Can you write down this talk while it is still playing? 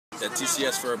at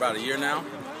TCS for about a year now,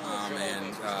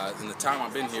 and in the time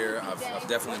I've been here, I've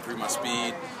definitely improved my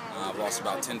speed. I've lost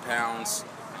about 10 pounds,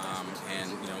 and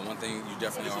one thing, you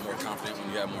definitely are more confident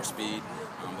when you have more speed.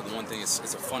 But the one thing, it's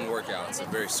a fun workout. It's a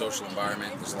very social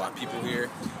environment. There's a lot of people here,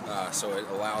 so it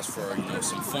allows for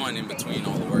some fun in between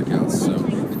all the workouts. So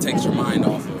it takes your mind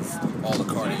off of all the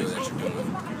cardio that you're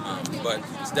doing. But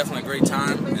it's definitely a great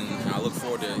time, and I look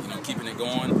forward to keeping it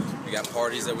going. We got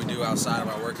parties that we do outside of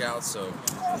our workouts, so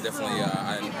definitely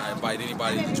I invite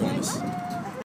anybody to join us.